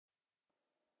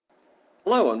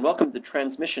Hello and welcome to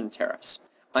Transmission Tariffs.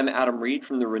 I'm Adam Reed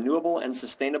from the Renewable and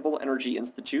Sustainable Energy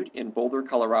Institute in Boulder,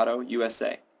 Colorado,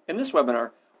 USA. In this webinar,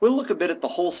 we'll look a bit at the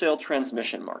wholesale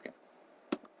transmission market.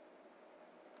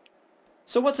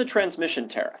 So what's a transmission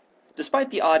tariff?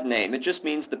 Despite the odd name, it just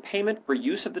means the payment for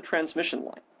use of the transmission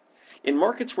line. In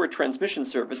markets where transmission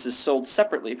service is sold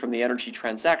separately from the energy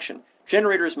transaction,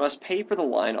 generators must pay for the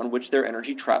line on which their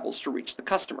energy travels to reach the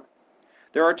customer.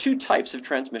 There are two types of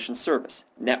transmission service,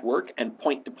 network and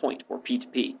point-to-point, or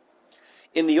P2P.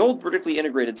 In the old vertically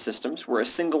integrated systems, where a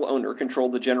single owner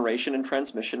controlled the generation and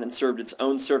transmission and served its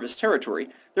own service territory,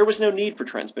 there was no need for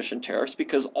transmission tariffs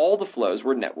because all the flows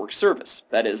were network service,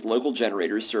 that is, local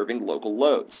generators serving local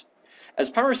loads. As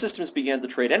power systems began to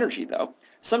trade energy, though,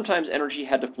 sometimes energy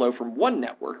had to flow from one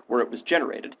network, where it was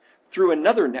generated, through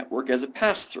another network as a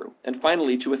pass-through, and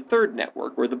finally to a third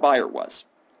network where the buyer was.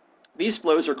 These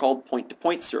flows are called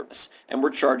point-to-point service and were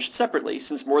charged separately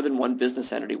since more than one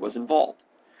business entity was involved.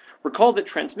 Recall that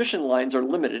transmission lines are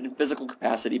limited in physical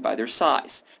capacity by their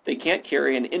size. They can't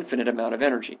carry an infinite amount of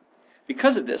energy.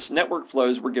 Because of this, network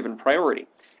flows were given priority,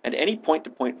 and any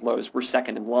point-to-point flows were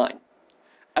second in line.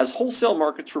 As wholesale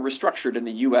markets were restructured in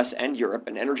the US and Europe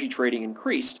and energy trading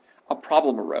increased, a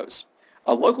problem arose.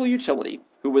 A local utility,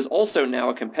 who was also now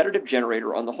a competitive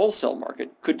generator on the wholesale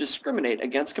market, could discriminate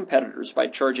against competitors by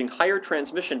charging higher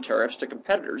transmission tariffs to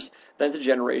competitors than to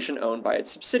generation owned by its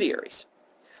subsidiaries.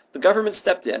 The government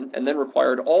stepped in and then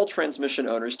required all transmission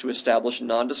owners to establish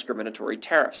non-discriminatory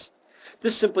tariffs.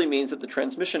 This simply means that the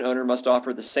transmission owner must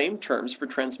offer the same terms for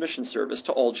transmission service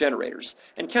to all generators,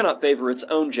 and cannot favor its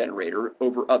own generator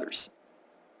over others.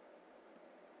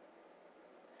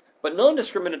 But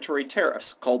non-discriminatory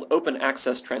tariffs, called open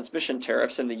access transmission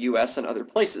tariffs in the US and other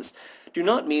places, do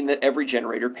not mean that every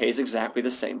generator pays exactly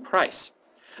the same price.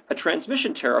 A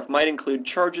transmission tariff might include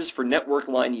charges for network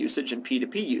line usage and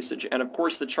P2P usage, and of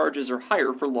course the charges are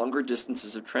higher for longer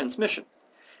distances of transmission.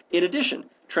 In addition,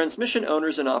 transmission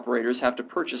owners and operators have to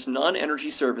purchase non-energy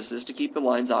services to keep the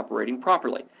lines operating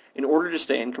properly, in order to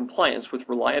stay in compliance with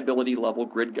reliability level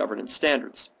grid governance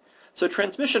standards. So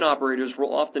transmission operators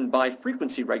will often buy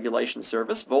frequency regulation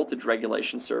service, voltage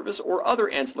regulation service, or other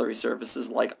ancillary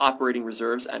services like operating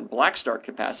reserves and black start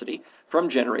capacity from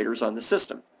generators on the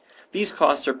system. These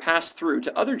costs are passed through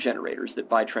to other generators that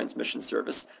buy transmission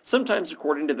service, sometimes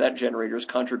according to that generator's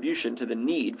contribution to the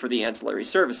need for the ancillary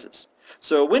services.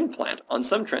 So a wind plant, on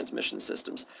some transmission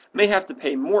systems, may have to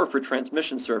pay more for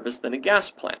transmission service than a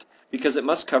gas plant, because it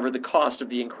must cover the cost of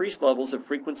the increased levels of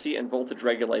frequency and voltage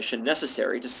regulation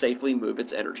necessary to safely move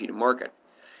its energy to market.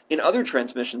 In other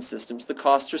transmission systems, the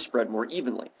costs are spread more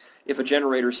evenly. If a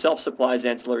generator self-supplies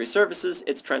ancillary services,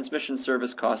 its transmission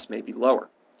service costs may be lower.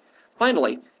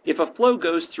 Finally, if a flow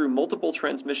goes through multiple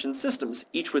transmission systems,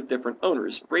 each with different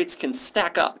owners, rates can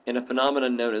stack up in a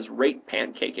phenomenon known as rate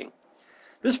pancaking.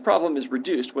 This problem is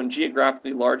reduced when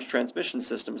geographically large transmission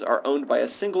systems are owned by a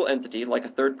single entity like a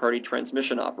third-party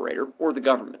transmission operator or the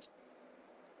government.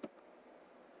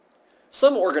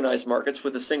 Some organized markets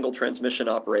with a single transmission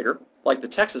operator, like the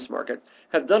Texas market,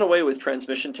 have done away with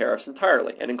transmission tariffs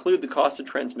entirely and include the cost of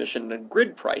transmission in a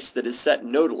grid price that is set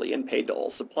nodally and paid to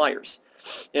all suppliers.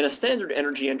 In a standard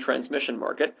energy and transmission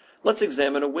market, let's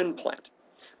examine a wind plant.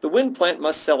 The wind plant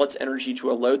must sell its energy to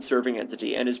a load-serving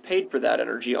entity and is paid for that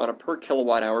energy on a per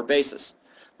kilowatt-hour basis.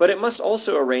 But it must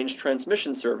also arrange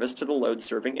transmission service to the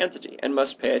load-serving entity and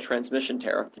must pay a transmission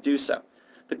tariff to do so.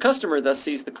 The customer thus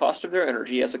sees the cost of their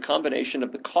energy as a combination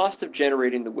of the cost of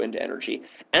generating the wind energy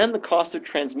and the cost of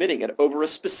transmitting it over a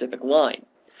specific line.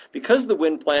 Because the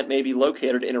wind plant may be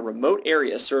located in a remote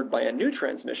area served by a new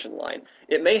transmission line,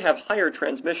 it may have higher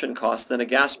transmission costs than a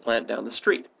gas plant down the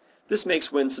street. This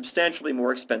makes wind substantially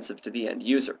more expensive to the end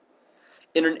user.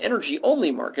 In an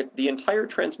energy-only market, the entire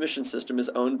transmission system is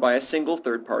owned by a single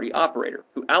third-party operator,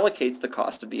 who allocates the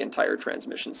cost of the entire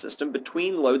transmission system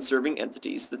between load-serving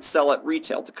entities that sell at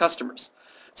retail to customers.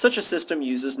 Such a system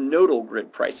uses nodal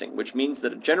grid pricing, which means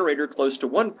that a generator close to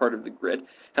one part of the grid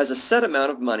has a set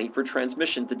amount of money for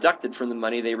transmission deducted from the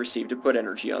money they receive to put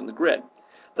energy on the grid.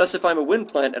 Thus, if I'm a wind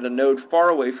plant at a node far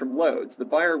away from loads, the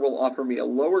buyer will offer me a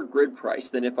lower grid price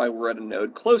than if I were at a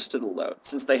node close to the load,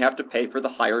 since they have to pay for the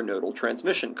higher nodal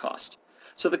transmission cost.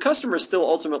 So the customer still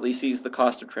ultimately sees the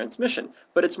cost of transmission,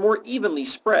 but it's more evenly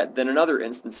spread than in other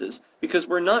instances because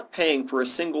we're not paying for a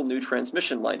single new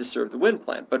transmission line to serve the wind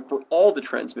plant, but for all the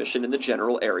transmission in the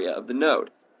general area of the node.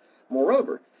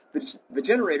 Moreover, the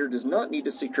generator does not need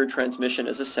to secure transmission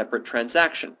as a separate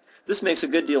transaction. This makes a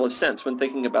good deal of sense when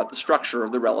thinking about the structure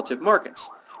of the relative markets.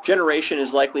 Generation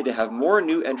is likely to have more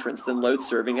new entrants than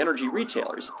load-serving energy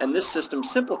retailers, and this system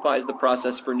simplifies the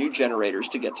process for new generators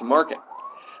to get to market.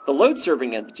 The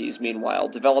load-serving entities, meanwhile,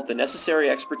 develop the necessary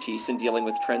expertise in dealing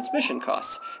with transmission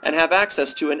costs and have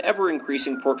access to an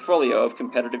ever-increasing portfolio of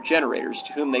competitive generators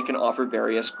to whom they can offer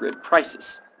various grid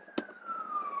prices.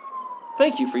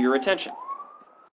 Thank you for your attention.